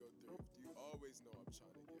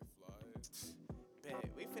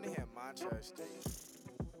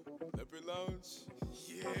Leopard Lounge?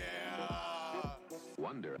 Yeah!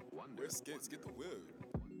 Wonder. Where's Skits? Get the word.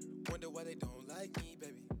 Wonder why they don't like me,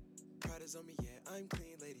 baby. Pride is on me, yeah, I'm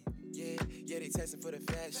clean, lady. Yeah, they testing for the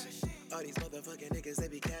fashion. All these motherfucking niggas, they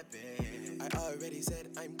be capping. I already said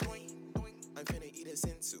I'm clean. I'm finna eat a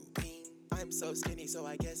sensu bean. I'm so skinny, so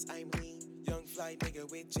I guess I'm lean. Young fly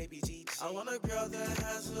nigga with JPG. I want a girl that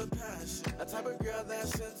has a passion. A type of girl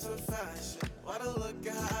that's into fashion. Wanna look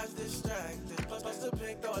at her eyes distracted. Plus the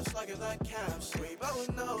pink, though it's like a that caption. We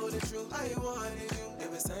both know the truth, I wanted you. It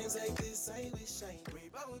was times like this, I wish I knew. We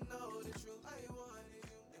both know the truth, I wanted you.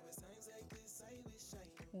 It was times like this, I wish I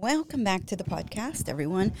knew. Welcome back to the podcast,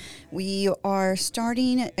 everyone. We are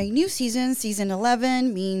starting a new season. Season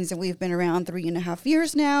 11 means that we've been around 3.5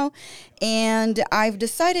 years now. And I've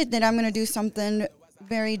decided that I'm going to do something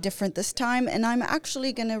very different this time. And I'm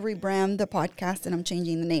actually going to rebrand the podcast, and I'm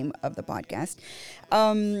changing the name of the podcast.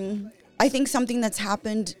 I think something that's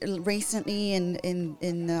happened recently in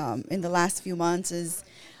the last few months is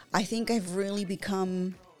I think I've really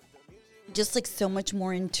become just like so much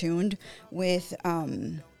more in tune with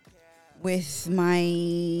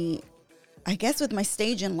my, I guess, with my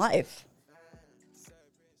stage in life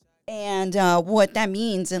and what that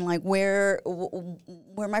means and like where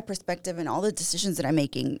my perspective and all the decisions that I'm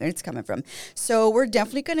making it's coming from. So we're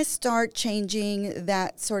definitely going to start changing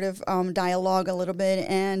that sort of dialogue a little bit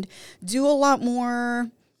and do a lot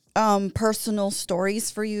more personal stories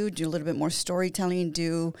for you, do a little bit more storytelling,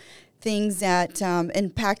 do things that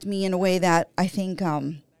impact me in a way that I think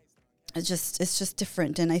it's just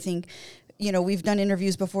different. And I think, you know, we've done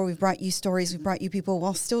interviews before. We've brought you stories. We've brought you people.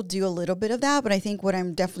 We'll still do a little bit of that. But I think what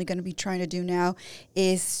I'm definitely going to be trying to do now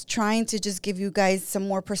is trying to just give you guys some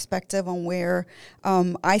more perspective on where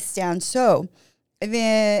I stand. So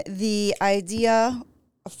the idea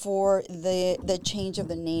for the change of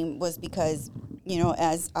the name was because, you know,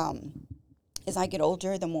 as I get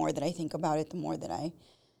older, the more that I think about it, the more that I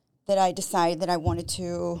decide that I wanted to,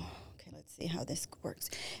 okay, let's see how this works.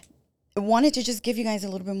 I wanted to just give you guys a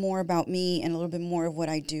little bit more about me and a little bit more of what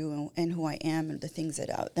I do and who I am and the things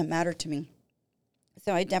that matter to me.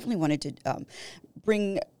 So I definitely wanted to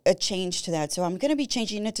bring a change to that. So I'm going to be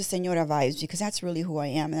changing it to Señora vibes because that's really who I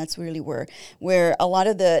am. And that's really where a lot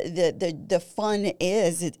of the fun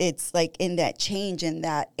is. It's like in that change, in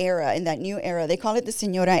that era, in that new era. They call it the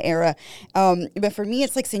Señora era. But for me,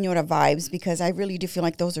 it's like Señora vibes because I really do feel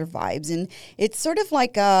like those are vibes. And it's sort of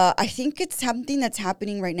like, I think it's something that's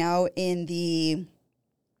happening right now in the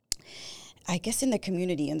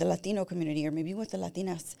community, in the Latino community, or maybe with the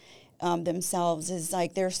Latinas themselves, is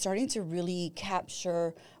like they're starting to really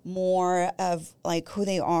capture more of like who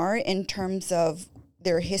they are in terms of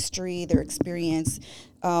their history, their experience,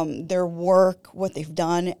 their work, what they've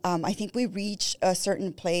done. I think we reach a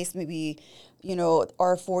certain place, maybe, you know,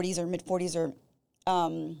 our 40s or mid 40s or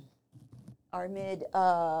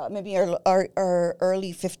maybe our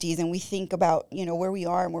early 50s, and we think about, you know, where we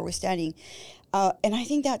are and where we're standing. And I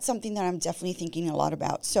think that's something that I'm definitely thinking a lot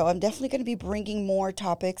about. So I'm definitely going to be bringing more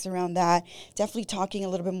topics around that, definitely talking a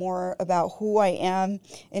little bit more about who I am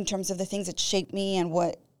in terms of the things that shape me and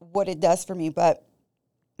what it does for me. But,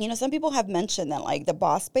 you know, some people have mentioned that, like, the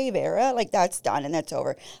boss babe era, like, that's done and that's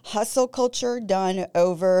over. Hustle culture, done,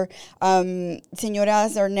 over.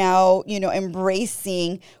 Señoras are now, you know,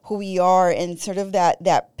 embracing who we are and sort of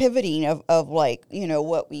that pivoting of like, you know,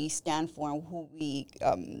 what we stand for and who we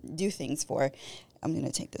do things for. I'm going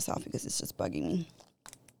to take this off because it's just bugging me.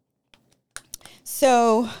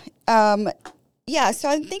 So, so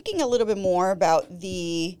I'm thinking a little bit more about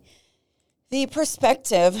the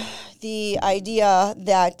perspective, the idea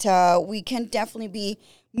that we can definitely be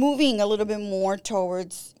moving a little bit more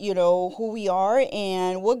towards, you know, who we are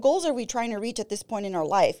and what goals are we trying to reach at this point in our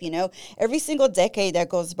life. You know, every single decade that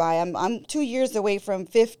goes by, I'm 2 years away from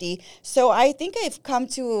 50. So I think I've come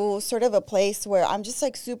to sort of a place where I'm just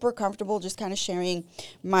like super comfortable just kind of sharing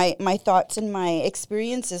my thoughts and my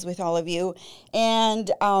experiences with all of you.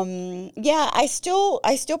 And I still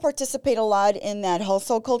participate a lot in that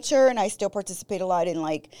hustle culture, and I still participate a lot in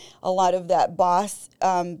like a lot of that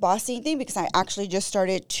bossing thing, because I actually just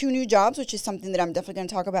started 2 new jobs, which is something that I'm definitely going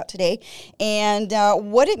to talk about today, and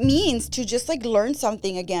what it means to just like learn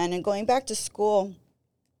something again and going back to school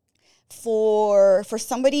for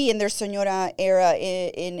somebody in their Señora era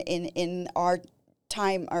in our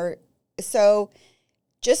time. So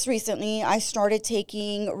just recently I started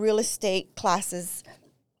taking real estate classes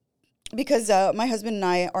because my husband and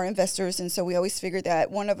I are investors, and so we always figured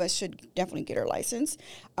that one of us should definitely get our license,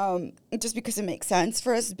 just because it makes sense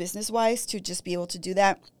for us business-wise to just be able to do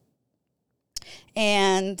that.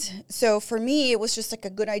 And so for me, it was just like a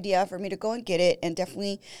good idea for me to go and get it and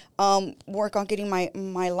definitely work on getting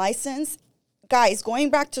my license. Guys, going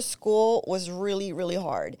back to school was really, really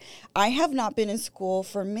hard. I have not been in school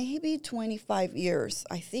for maybe 25 years.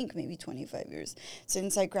 I think maybe 25 years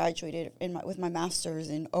since I graduated with my master's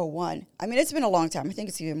in '01. I mean, it's been a long time. I think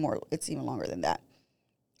it's even longer than that.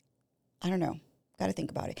 I don't know. Got to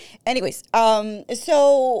think about it. Anyways,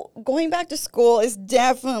 so going back to school is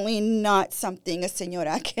definitely not something a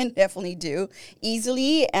señora can definitely do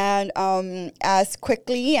easily and as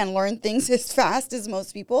quickly and learn things as fast as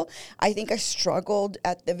most people. I think I struggled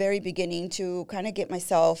at the very beginning to kind of get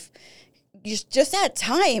myself just had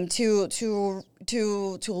time to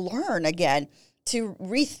learn again, to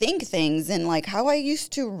rethink things and like how I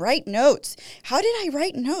used to write notes. How did I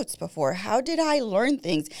write notes before? How did I learn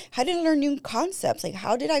things? How did I learn new concepts? Like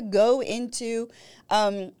how did I go into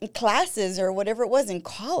classes or whatever it was in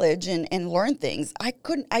college and learn things? I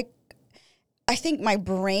think my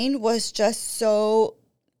brain was just so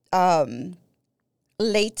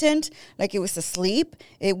latent, like it was asleep.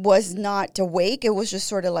 It was not awake. It was just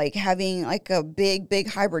sort of like having like a big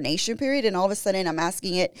hibernation period. And all of a sudden I'm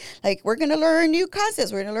asking it, like, we're going to learn new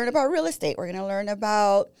concepts. We're going to learn about real estate. We're going to learn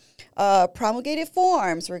about promulgated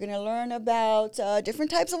forms. We're going to learn about different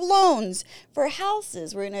types of loans for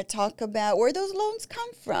houses. We're going to talk about where those loans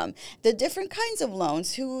come from, the different kinds of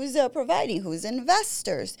loans, who's providing, who's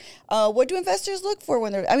investors, what do investors look for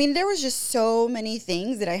when they're, I mean, there was just so many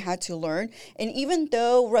things that I had to learn. And even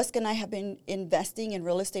though Rusk and I have been investing in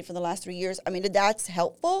real estate for the last 3 years, I mean, that's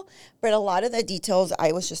helpful, but a lot of the details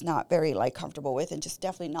I was just not very like comfortable with and just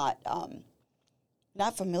definitely not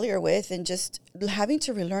familiar with, and just having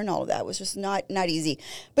to relearn all of that was just not easy.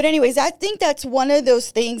 But anyways, I think that's one of those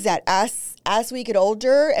things that as we get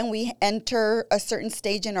older and we enter a certain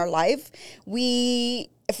stage in our life,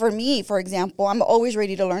 for me, for example, I'm always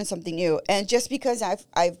ready to learn something new. And just because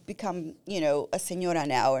I've become, a señora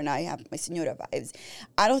now and I have my señora vibes,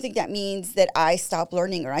 I don't think that means that I stop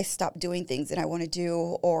learning or I stop doing things that I want to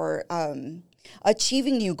do or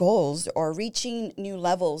achieving new goals or reaching new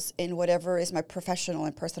levels in whatever is my professional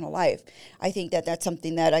and personal life. I think that that's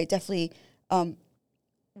something that I definitely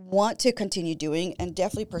want to continue doing and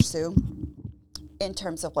definitely pursue in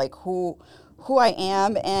terms of like who I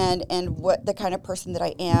am and what the kind of person that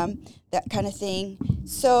I am, that kind of thing.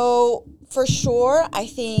 So for sure, I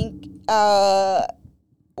think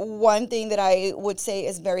one thing that I would say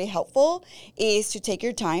is very helpful is to take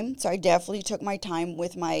your time. So I definitely took my time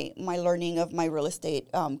with my learning of my real estate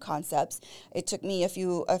concepts. It took me a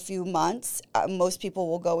few months. Most people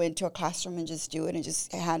will go into a classroom and just do it and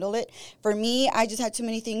just handle it. For me, I just had too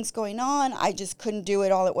many things going on. I just couldn't do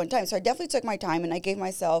it all at one time. So I definitely took my time and I gave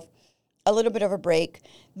myself a little bit of a break.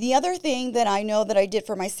 The other thing that I know that I did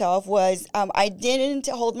for myself was I didn't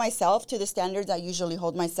hold myself to the standards I usually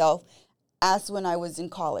hold myself as when I was in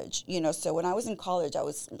college. So when I was in college, I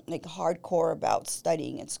was like hardcore about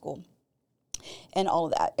studying in school and all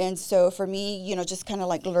of that. And so for me, just kind of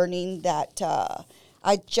like learning that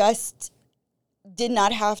I just did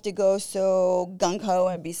not have to go so gung-ho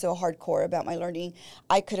and be so hardcore about my learning.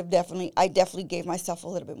 I definitely gave myself a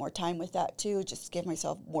little bit more time with that too, just give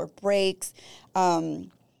myself more breaks.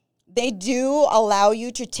 They do allow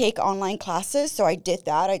you to take online classes, so I did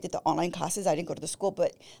that. I did the online classes. I didn't go to the school,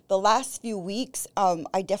 but the last few weeks,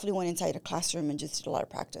 I definitely went inside a classroom and just did a lot of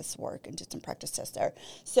practice work and did some practice tests there.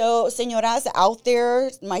 So, señoras out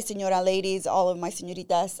there, my señora ladies, all of my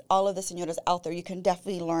señoritas, all of the señoras out there, you can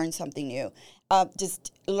definitely learn something new.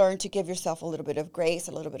 Just learn to give yourself a little bit of grace,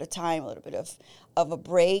 a little bit of time, a little bit of a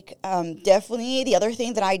break. Definitely the other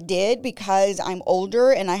thing that I did, because I'm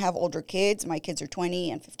older and I have older kids, my kids are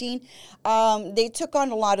 20 and 15, they took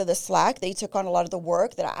on a lot of the slack. They took on a lot of the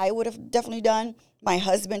work that I would have definitely done. My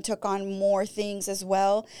husband took on more things as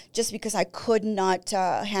well, just because I could not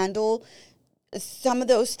handle some of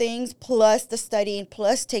those things, plus the studying,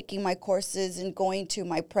 plus taking my courses and going to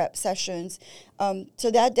my prep sessions.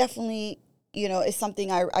 So that definitely is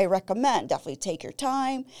something I recommend. Definitely take your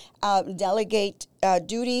time, delegate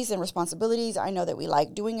duties and responsibilities. I know that we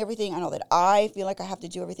like doing everything. I know that I feel like I have to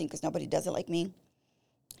do everything because nobody does it like me.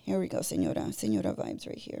 Here we go, Señora vibes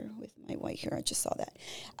right here with my white hair. I just saw that.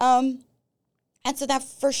 And so that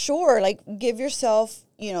for sure, like, give yourself,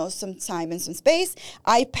 some time and some space.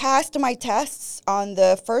 I passed my tests on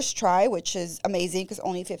the first try, which is amazing because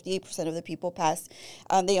only 58% of the people passed.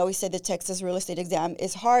 They always say the Texas real estate exam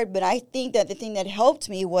is hard, but I think that the thing that helped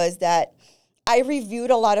me was that I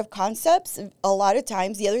reviewed a lot of concepts a lot of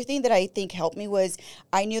times. The other thing that I think helped me was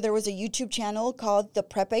I knew there was a YouTube channel called The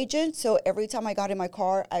Prep Agent. So every time I got in my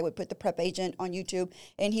car, I would put The Prep Agent on YouTube,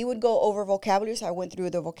 and he would go over vocabulary. So I went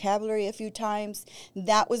through the vocabulary a few times.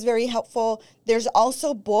 That was very helpful. There's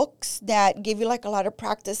also books that give you like a lot of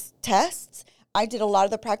practice tests. I did a lot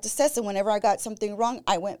of the practice tests, and whenever I got something wrong,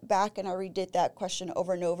 I went back and I redid that question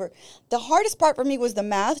over and over. The hardest part for me was the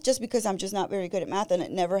math, just because I'm just not very good at math, and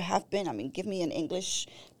it never have been. I mean, give me an English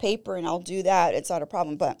paper and I'll do that. It's not a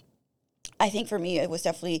problem. But I think for me, it was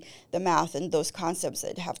definitely the math and those concepts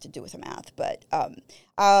that have to do with the math. But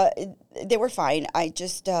they were fine. I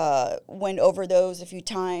just went over those a few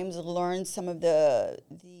times, learned some of the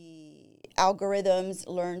algorithms,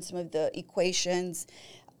 learned some of the equations,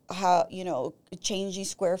 how, changing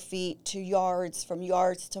square feet to yards, from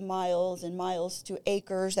yards to miles, and miles to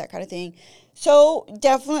acres, that kind of thing. So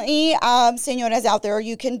definitely, Señoras out there,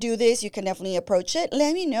 you can do this. You can definitely approach it.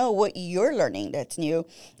 Let me know what you're learning that's new,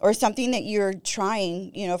 or something that you're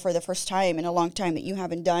trying, for the first time in a long time that you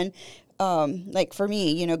haven't done. Like for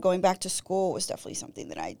me, going back to school was definitely something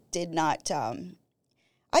that I did not.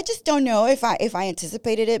 I just don't know if I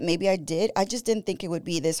anticipated it. Maybe I did. I just didn't think it would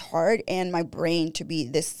be this hard, and my brain to be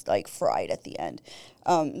this like fried at the end.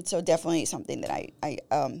 So definitely something that I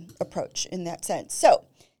approach in that sense. So,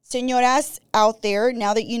 señoras out there,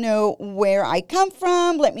 now that you know where I come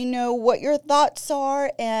from, let me know what your thoughts are,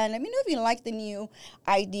 and let me know if you like the new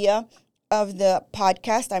idea of the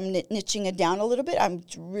podcast. I'm niching it down a little bit. I'm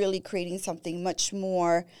really creating something much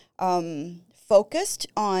more focused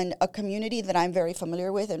on a community that I'm very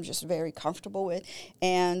familiar with. I'm just very comfortable with.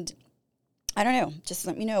 And I don't know, just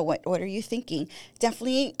let me know, what are you thinking?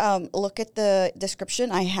 Definitely look at the description.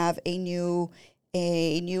 I have a new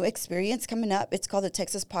experience coming up. It's called the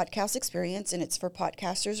Texas Podcast Experience, and it's for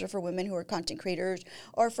podcasters, or for women who are content creators,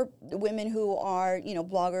 or for women who are,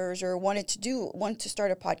 bloggers, or want to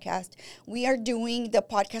start a podcast. We are doing the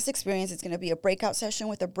podcast experience. It's going to be a breakout session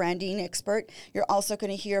with a branding expert. You're also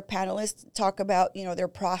going to hear panelists talk about, their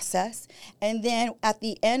process. And then at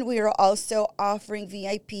the end, we are also offering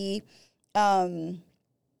VIP, for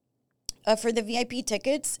the VIP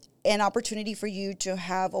tickets, an opportunity for you to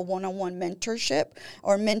have a one-on-one mentorship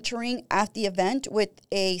or mentoring at the event with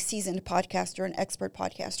a seasoned podcaster, an expert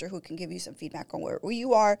podcaster who can give you some feedback on where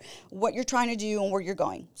you are, what you're trying to do, and where you're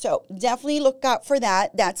going. So definitely look out for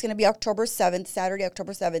that. That's going to be October 7th, Saturday,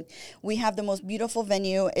 October 7th. We have the most beautiful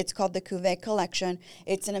venue. It's called the Cuvée Collection.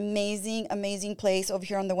 It's an amazing, amazing place over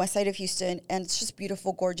here on the west side of Houston, and it's just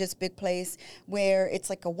beautiful, gorgeous, big place where it's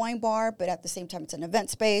like a wine bar, but at the same time, it's an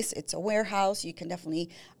event space. It's a warehouse. You can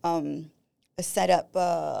definitely set up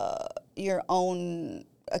your own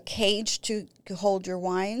a cage to hold your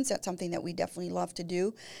wines. That's something that we definitely love to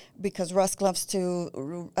do, because Rusk loves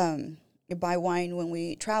to buy wine when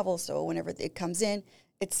we travel. So whenever it comes in,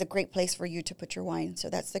 it's a great place for you to put your wine. So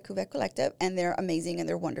that's the Cuvée Collective, and they're amazing and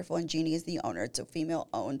they're wonderful. And Jeannie is the owner. It's a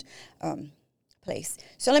female-owned place.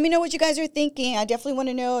 So let me know what you guys are thinking. I definitely want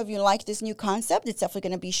to know if you like this new concept. It's definitely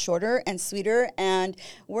going to be shorter and sweeter, and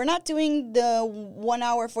we're not doing the 1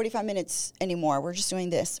 hour 45 minutes anymore. We're just doing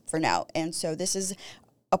this for now, and so this is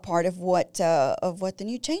a part of what the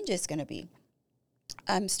new change is going to be.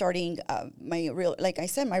 I'm starting my real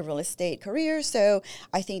estate career, so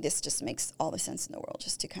I think this just makes all the sense in the world,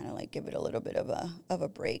 just to kind of like give it a little bit of a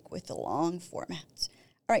break with the long format.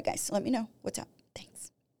 All right, guys, let me know what's up.